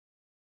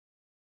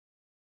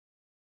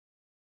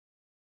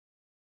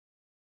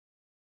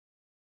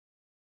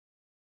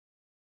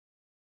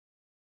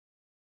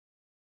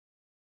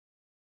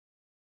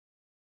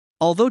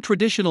Although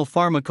traditional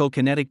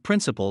pharmacokinetic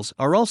principles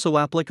are also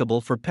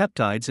applicable for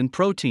peptides and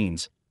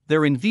proteins,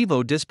 their in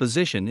vivo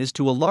disposition is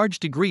to a large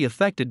degree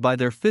affected by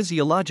their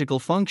physiological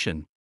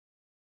function.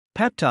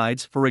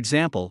 Peptides, for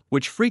example,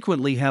 which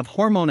frequently have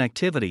hormone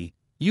activity,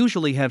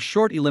 usually have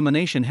short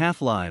elimination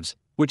half-lives,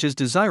 which is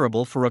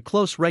desirable for a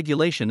close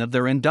regulation of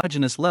their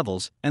endogenous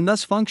levels and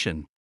thus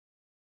function.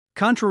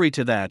 Contrary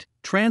to that,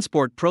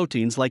 transport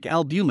proteins like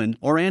albumin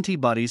or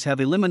antibodies have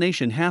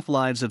elimination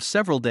half-lives of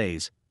several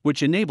days,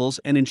 which enables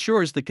and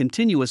ensures the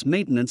continuous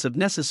maintenance of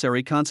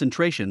necessary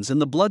concentrations in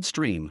the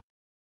bloodstream.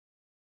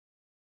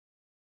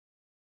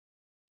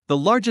 The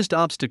largest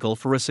obstacle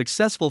for a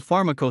successful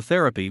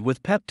pharmacotherapy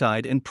with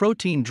peptide and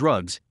protein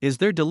drugs is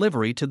their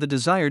delivery to the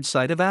desired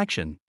site of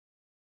action.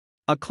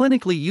 A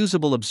clinically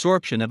usable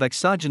absorption of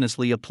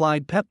exogenously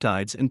applied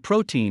peptides and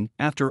protein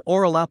after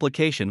oral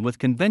application with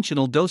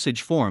conventional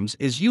dosage forms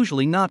is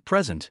usually not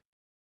present.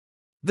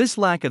 This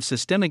lack of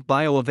systemic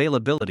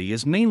bioavailability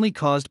is mainly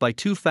caused by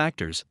two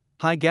factors: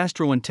 high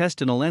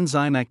gastrointestinal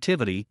enzyme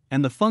activity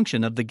and the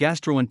function of the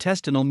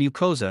gastrointestinal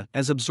mucosa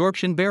as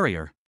absorption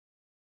barrier.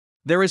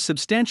 There is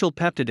substantial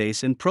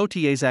peptidase and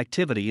protease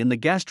activity in the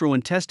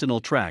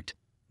gastrointestinal tract,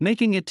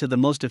 making it to the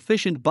most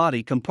efficient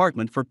body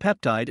compartment for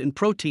peptide and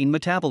protein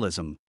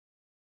metabolism.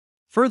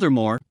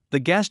 Furthermore,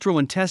 the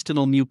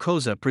gastrointestinal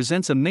mucosa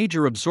presents a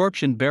major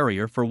absorption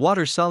barrier for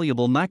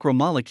water-soluble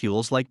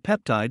macromolecules like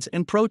peptides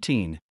and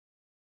protein.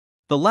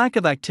 The lack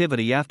of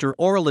activity after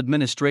oral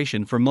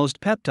administration for most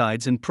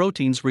peptides and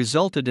proteins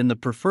resulted in the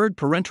preferred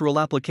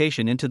parenteral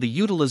application into the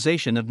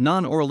utilization of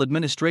non-oral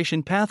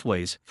administration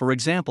pathways, for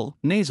example,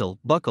 nasal,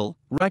 buccal,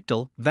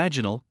 rectal,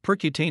 vaginal,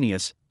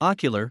 percutaneous,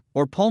 ocular,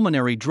 or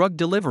pulmonary drug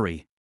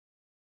delivery.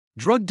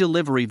 Drug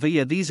delivery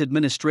via these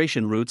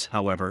administration routes,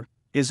 however,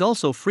 is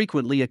also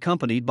frequently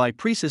accompanied by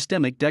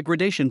presystemic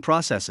degradation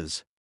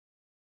processes.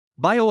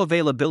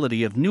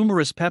 Bioavailability of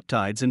numerous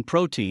peptides and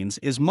proteins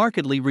is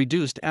markedly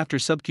reduced after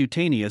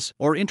subcutaneous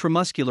or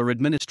intramuscular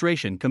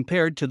administration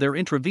compared to their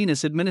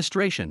intravenous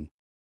administration.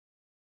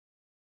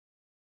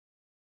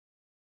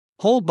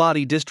 Whole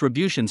body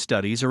distribution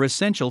studies are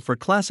essential for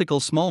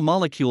classical small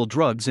molecule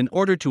drugs in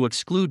order to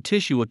exclude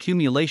tissue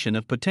accumulation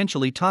of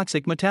potentially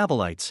toxic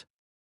metabolites.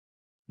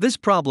 This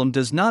problem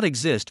does not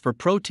exist for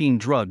protein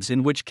drugs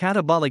in which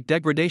catabolic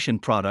degradation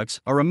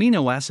products are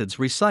amino acids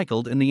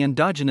recycled in the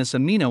endogenous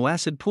amino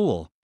acid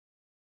pool.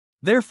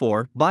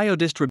 Therefore,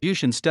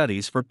 biodistribution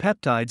studies for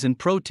peptides and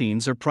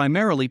proteins are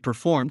primarily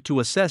performed to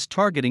assess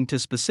targeting to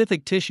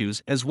specific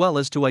tissues as well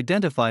as to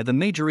identify the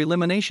major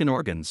elimination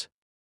organs.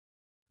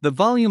 The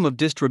volume of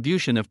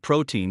distribution of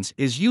proteins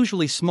is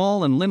usually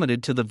small and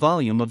limited to the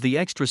volume of the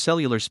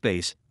extracellular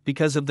space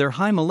because of their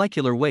high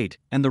molecular weight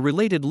and the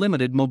related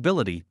limited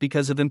mobility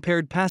because of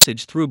impaired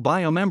passage through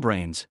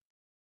biomembranes.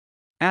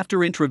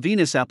 After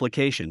intravenous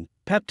application,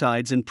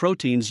 peptides and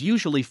proteins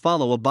usually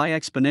follow a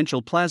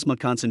bi-exponential plasma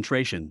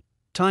concentration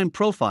time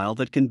profile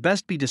that can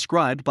best be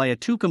described by a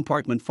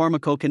two-compartment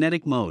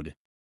pharmacokinetic mode.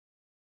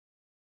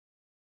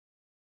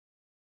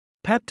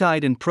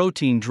 Peptide and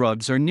protein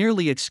drugs are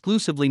nearly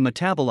exclusively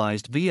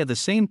metabolized via the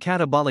same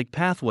catabolic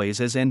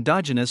pathways as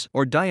endogenous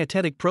or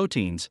dietetic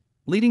proteins,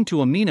 leading to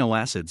amino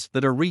acids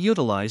that are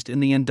reutilized in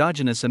the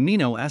endogenous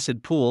amino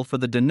acid pool for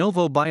the de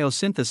novo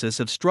biosynthesis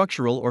of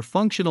structural or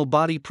functional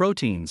body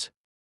proteins.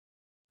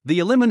 The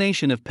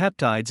elimination of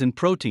peptides and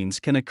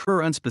proteins can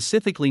occur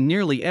unspecifically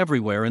nearly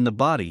everywhere in the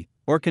body,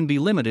 or can be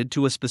limited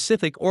to a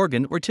specific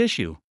organ or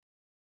tissue.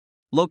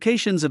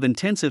 Locations of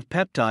intensive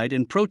peptide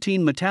and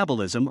protein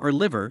metabolism are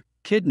liver,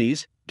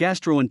 kidneys,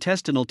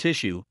 gastrointestinal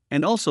tissue,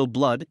 and also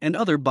blood and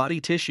other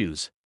body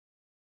tissues.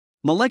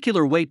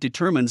 Molecular weight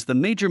determines the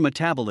major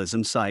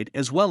metabolism site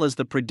as well as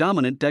the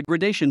predominant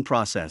degradation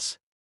process.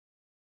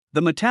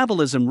 The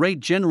metabolism rate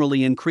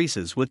generally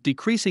increases with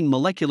decreasing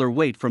molecular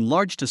weight from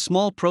large to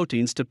small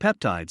proteins to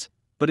peptides,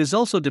 but is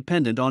also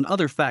dependent on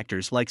other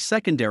factors like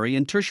secondary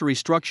and tertiary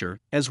structure,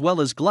 as well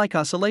as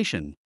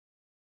glycosylation.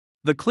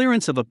 The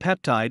clearance of a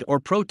peptide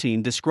or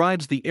protein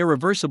describes the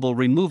irreversible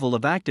removal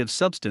of active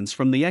substance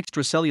from the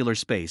extracellular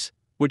space,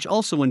 which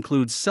also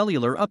includes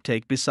cellular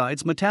uptake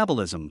besides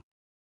metabolism.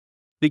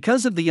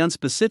 Because of the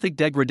unspecific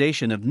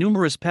degradation of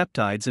numerous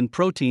peptides and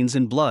proteins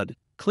in blood,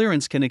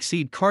 clearance can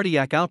exceed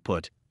cardiac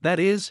output, that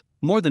is,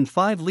 more than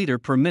 5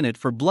 liters per minute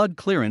for blood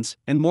clearance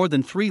and more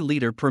than 3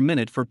 liters per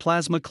minute for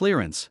plasma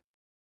clearance.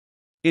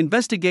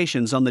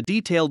 Investigations on the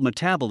detailed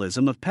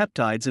metabolism of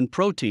peptides and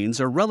proteins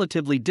are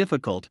relatively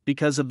difficult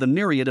because of the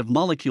myriad of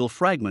molecule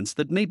fragments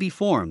that may be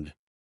formed.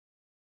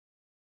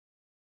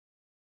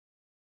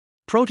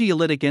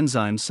 Proteolytic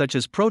enzymes such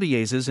as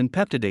proteases and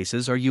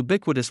peptidases are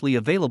ubiquitously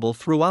available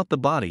throughout the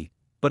body,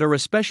 but are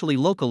especially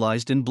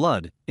localized in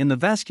blood, in the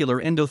vascular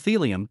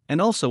endothelium,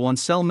 and also on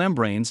cell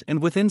membranes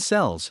and within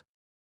cells.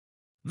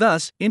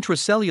 Thus,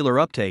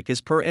 intracellular uptake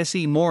is per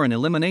se more an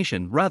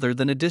elimination rather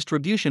than a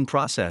distribution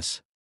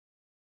process.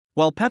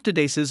 While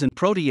peptidases and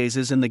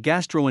proteases in the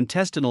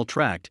gastrointestinal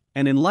tract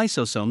and in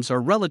lysosomes are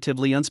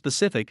relatively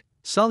unspecific,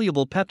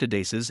 soluble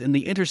peptidases in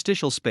the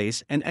interstitial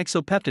space and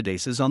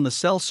exopeptidases on the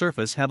cell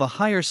surface have a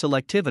higher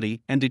selectivity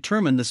and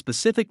determine the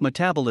specific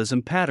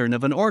metabolism pattern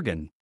of an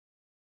organ.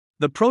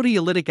 The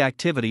proteolytic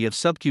activity of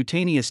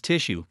subcutaneous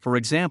tissue, for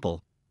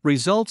example,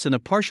 results in a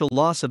partial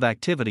loss of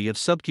activity of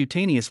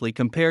subcutaneously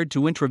compared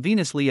to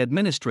intravenously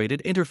administered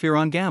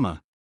interferon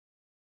gamma.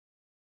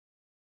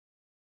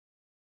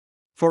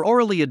 For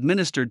orally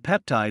administered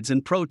peptides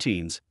and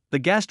proteins, the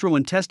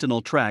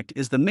gastrointestinal tract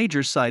is the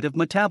major site of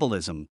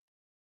metabolism.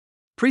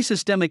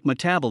 Presystemic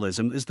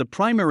metabolism is the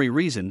primary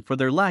reason for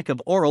their lack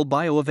of oral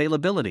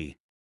bioavailability.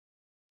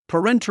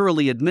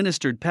 Parenterally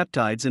administered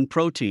peptides and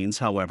proteins,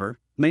 however,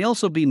 may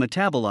also be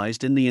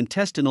metabolized in the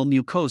intestinal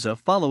mucosa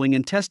following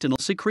intestinal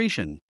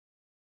secretion.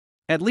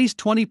 At least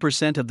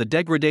 20% of the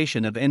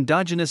degradation of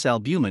endogenous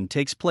albumin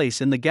takes place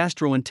in the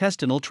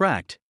gastrointestinal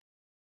tract.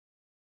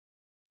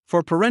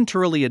 For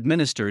parenterally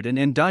administered and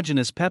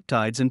endogenous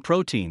peptides and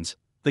proteins,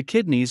 the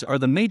kidneys are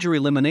the major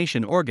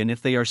elimination organ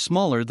if they are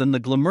smaller than the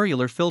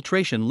glomerular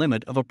filtration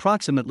limit of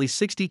approximately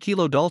 60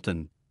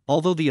 kilodalton,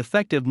 although the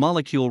effective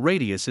molecule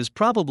radius is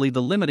probably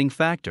the limiting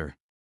factor.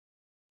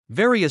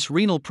 Various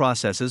renal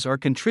processes are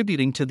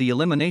contributing to the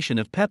elimination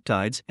of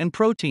peptides and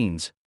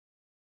proteins.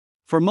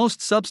 For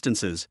most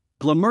substances,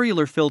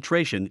 glomerular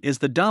filtration is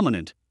the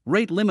dominant,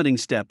 rate-limiting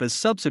step as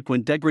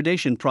subsequent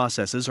degradation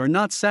processes are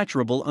not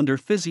saturable under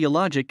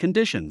physiologic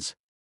conditions.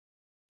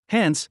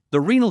 Hence, the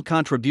renal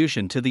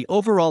contribution to the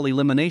overall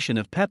elimination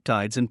of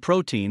peptides and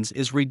proteins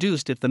is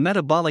reduced if the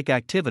metabolic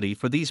activity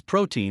for these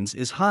proteins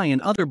is high in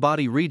other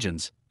body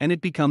regions, and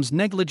it becomes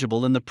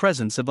negligible in the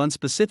presence of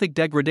unspecific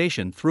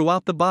degradation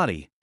throughout the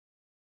body.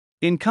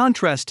 In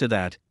contrast to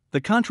that,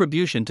 the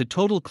contribution to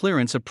total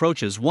clearance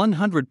approaches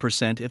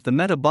 100% if the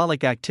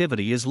metabolic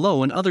activity is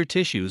low in other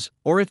tissues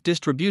or if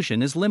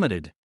distribution is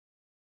limited.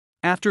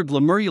 After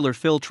glomerular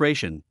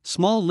filtration,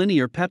 small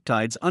linear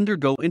peptides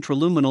undergo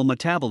intraluminal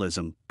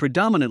metabolism,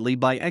 predominantly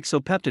by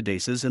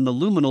exopeptidases in the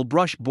luminal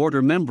brush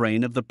border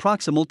membrane of the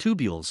proximal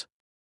tubules.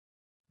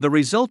 The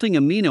resulting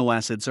amino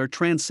acids are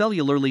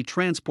transcellularly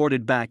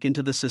transported back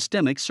into the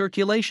systemic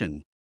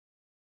circulation.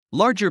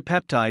 Larger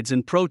peptides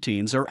and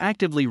proteins are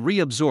actively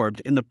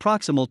reabsorbed in the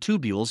proximal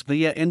tubules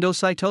via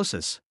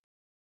endocytosis.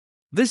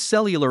 This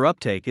cellular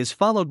uptake is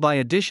followed by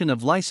addition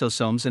of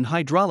lysosomes and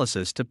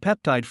hydrolysis to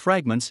peptide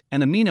fragments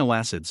and amino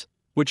acids,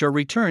 which are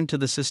returned to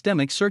the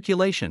systemic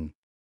circulation.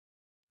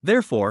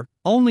 Therefore,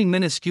 only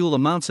minuscule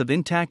amounts of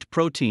intact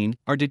protein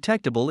are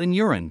detectable in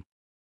urine.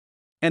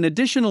 An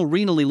additional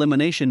renal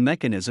elimination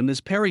mechanism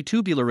is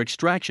peritubular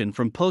extraction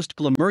from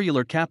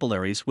post-glomerular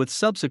capillaries with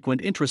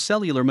subsequent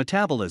intracellular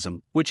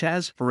metabolism, which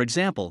has, for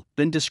example,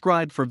 been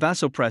described for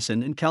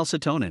vasopressin and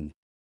calcitonin.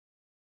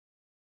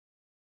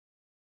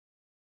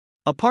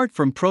 Apart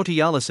from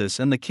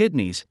proteolysis and the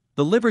kidneys,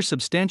 the liver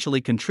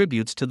substantially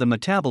contributes to the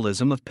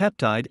metabolism of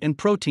peptide and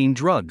protein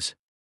drugs.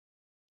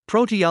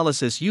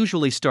 Proteolysis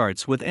usually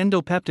starts with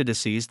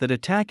endopeptidases that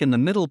attack in the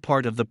middle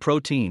part of the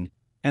protein,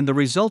 and the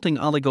resulting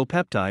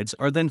oligopeptides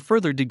are then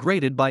further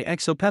degraded by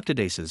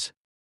exopeptidases.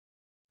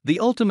 The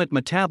ultimate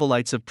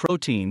metabolites of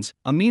proteins,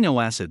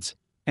 amino acids,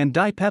 and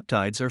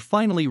dipeptides are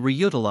finally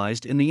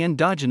reutilized in the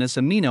endogenous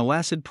amino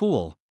acid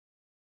pool.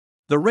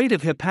 The rate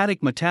of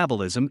hepatic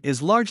metabolism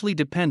is largely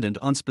dependent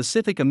on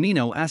specific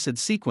amino acid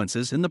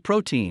sequences in the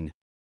protein.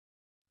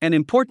 An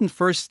important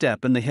first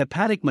step in the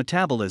hepatic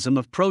metabolism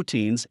of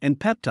proteins and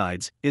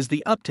peptides is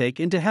the uptake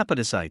into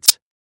hepatocytes.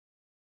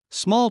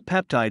 Small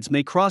peptides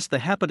may cross the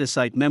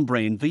hepatocyte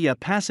membrane via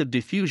passive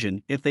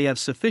diffusion if they have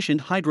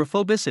sufficient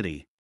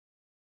hydrophobicity.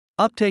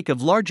 Uptake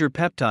of larger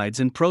peptides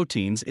and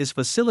proteins is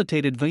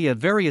facilitated via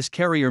various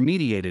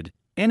carrier-mediated,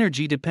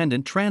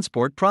 energy-dependent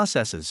transport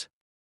processes.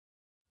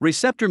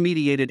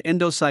 Receptor-mediated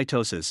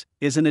endocytosis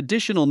is an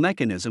additional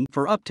mechanism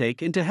for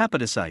uptake into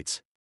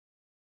hepatocytes.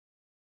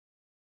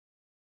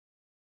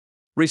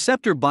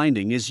 Receptor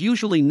binding is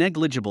usually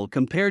negligible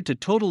compared to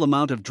total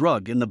amount of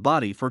drug in the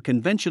body for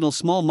conventional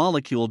small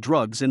molecule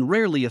drugs and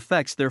rarely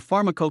affects their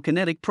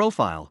pharmacokinetic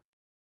profile.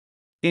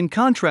 In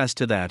contrast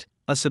to that,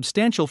 a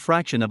substantial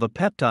fraction of a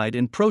peptide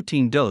and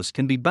protein dose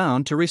can be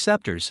bound to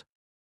receptors.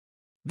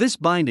 This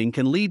binding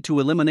can lead to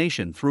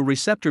elimination through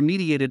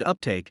receptor-mediated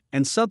uptake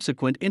and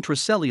subsequent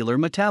intracellular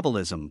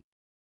metabolism.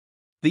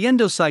 The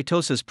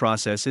endocytosis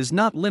process is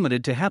not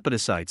limited to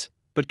hepatocytes,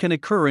 but can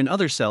occur in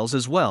other cells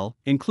as well,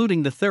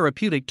 including the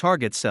therapeutic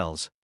target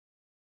cells.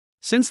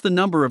 Since the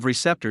number of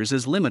receptors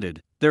is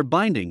limited, their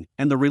binding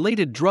and the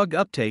related drug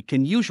uptake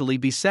can usually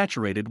be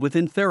saturated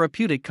within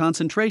therapeutic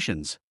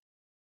concentrations.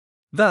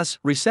 Thus,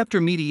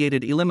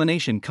 receptor-mediated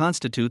elimination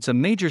constitutes a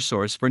major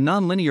source for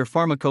nonlinear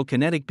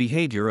pharmacokinetic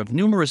behavior of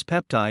numerous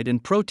peptide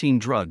and protein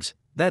drugs,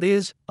 that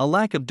is, a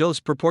lack of dose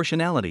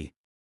proportionality.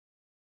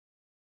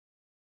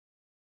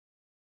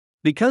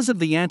 Because of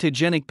the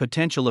antigenic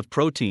potential of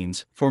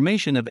proteins,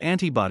 formation of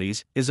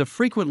antibodies is a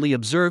frequently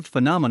observed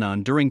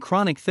phenomenon during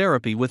chronic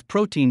therapy with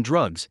protein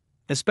drugs,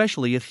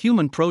 especially if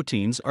human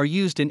proteins are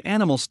used in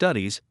animal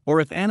studies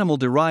or if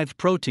animal-derived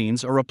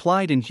proteins are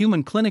applied in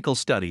human clinical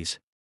studies.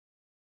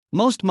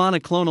 Most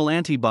monoclonal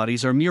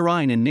antibodies are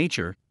murine in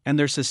nature, and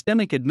their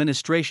systemic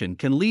administration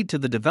can lead to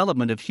the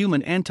development of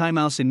human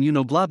anti-mouse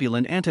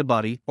immunoglobulin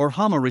antibody or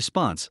HAMA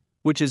response,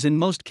 which is in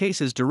most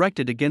cases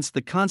directed against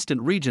the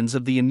constant regions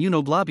of the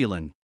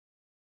immunoglobulin.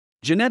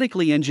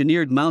 Genetically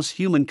engineered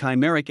mouse-human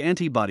chimeric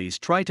antibodies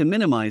try to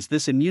minimize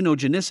this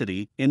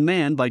immunogenicity in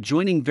man by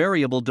joining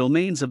variable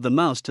domains of the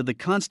mouse to the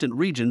constant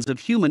regions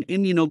of human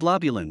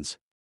immunoglobulins.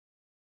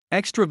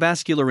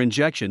 Extravascular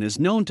injection is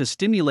known to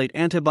stimulate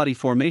antibody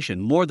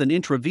formation more than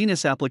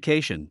intravenous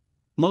application,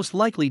 most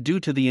likely due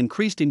to the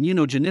increased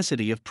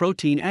immunogenicity of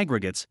protein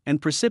aggregates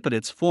and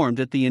precipitates formed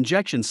at the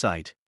injection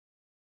site.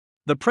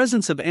 The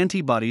presence of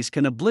antibodies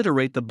can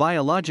obliterate the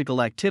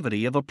biological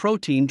activity of a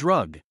protein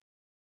drug.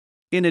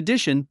 In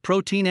addition,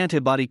 protein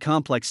antibody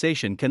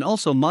complexation can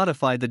also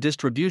modify the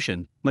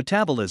distribution,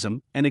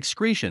 metabolism, and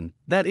excretion,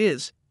 that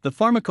is, the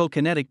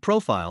pharmacokinetic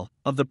profile,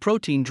 of the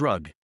protein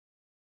drug.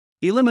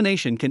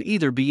 Elimination can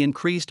either be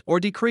increased or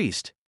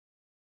decreased.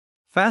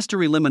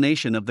 Faster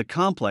elimination of the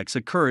complex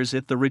occurs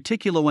if the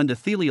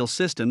reticuloendothelial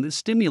system is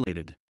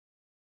stimulated.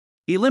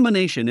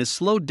 Elimination is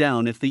slowed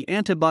down if the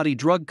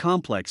antibody-drug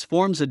complex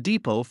forms a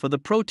depot for the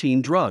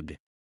protein drug.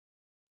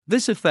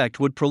 This effect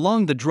would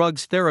prolong the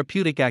drug's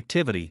therapeutic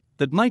activity,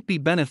 that might be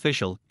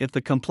beneficial if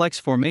the complex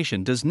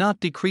formation does not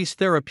decrease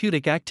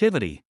therapeutic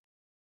activity.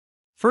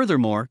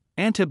 Furthermore,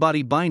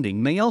 antibody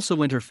binding may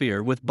also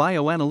interfere with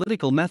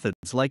bioanalytical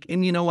methods like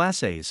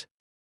immunoassays.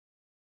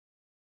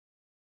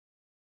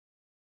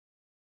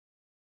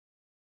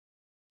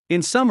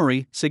 In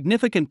summary,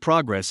 significant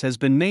progress has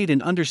been made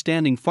in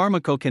understanding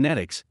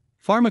pharmacokinetics,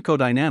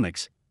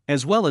 pharmacodynamics,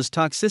 as well as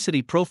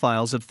toxicity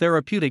profiles of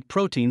therapeutic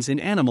proteins in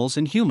animals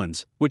and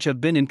humans, which have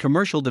been in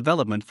commercial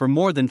development for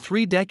more than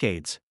 3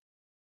 decades.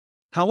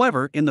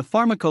 However, in the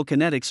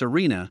pharmacokinetics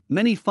arena,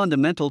 many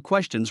fundamental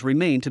questions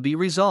remain to be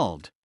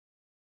resolved.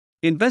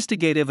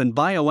 Investigative and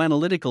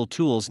bioanalytical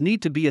tools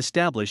need to be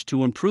established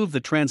to improve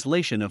the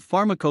translation of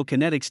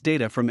pharmacokinetics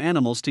data from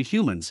animals to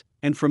humans,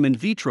 and from in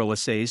vitro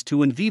assays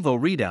to in vivo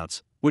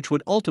readouts, which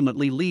would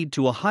ultimately lead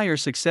to a higher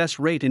success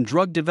rate in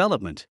drug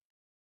development.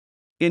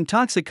 In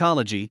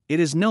toxicology,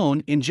 it is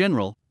known, in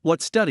general,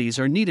 what studies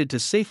are needed to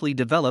safely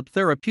develop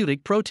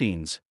therapeutic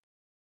proteins.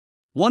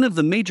 One of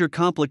the major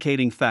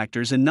complicating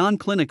factors in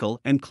non-clinical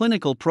and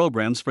clinical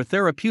programs for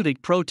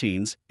therapeutic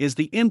proteins is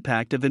the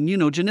impact of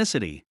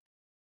immunogenicity.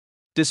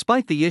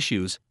 Despite the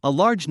issues, a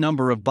large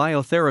number of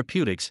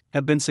biotherapeutics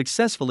have been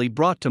successfully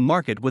brought to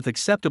market with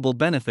acceptable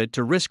benefit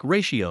to risk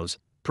ratios,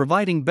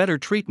 providing better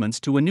treatments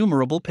to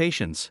innumerable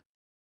patients.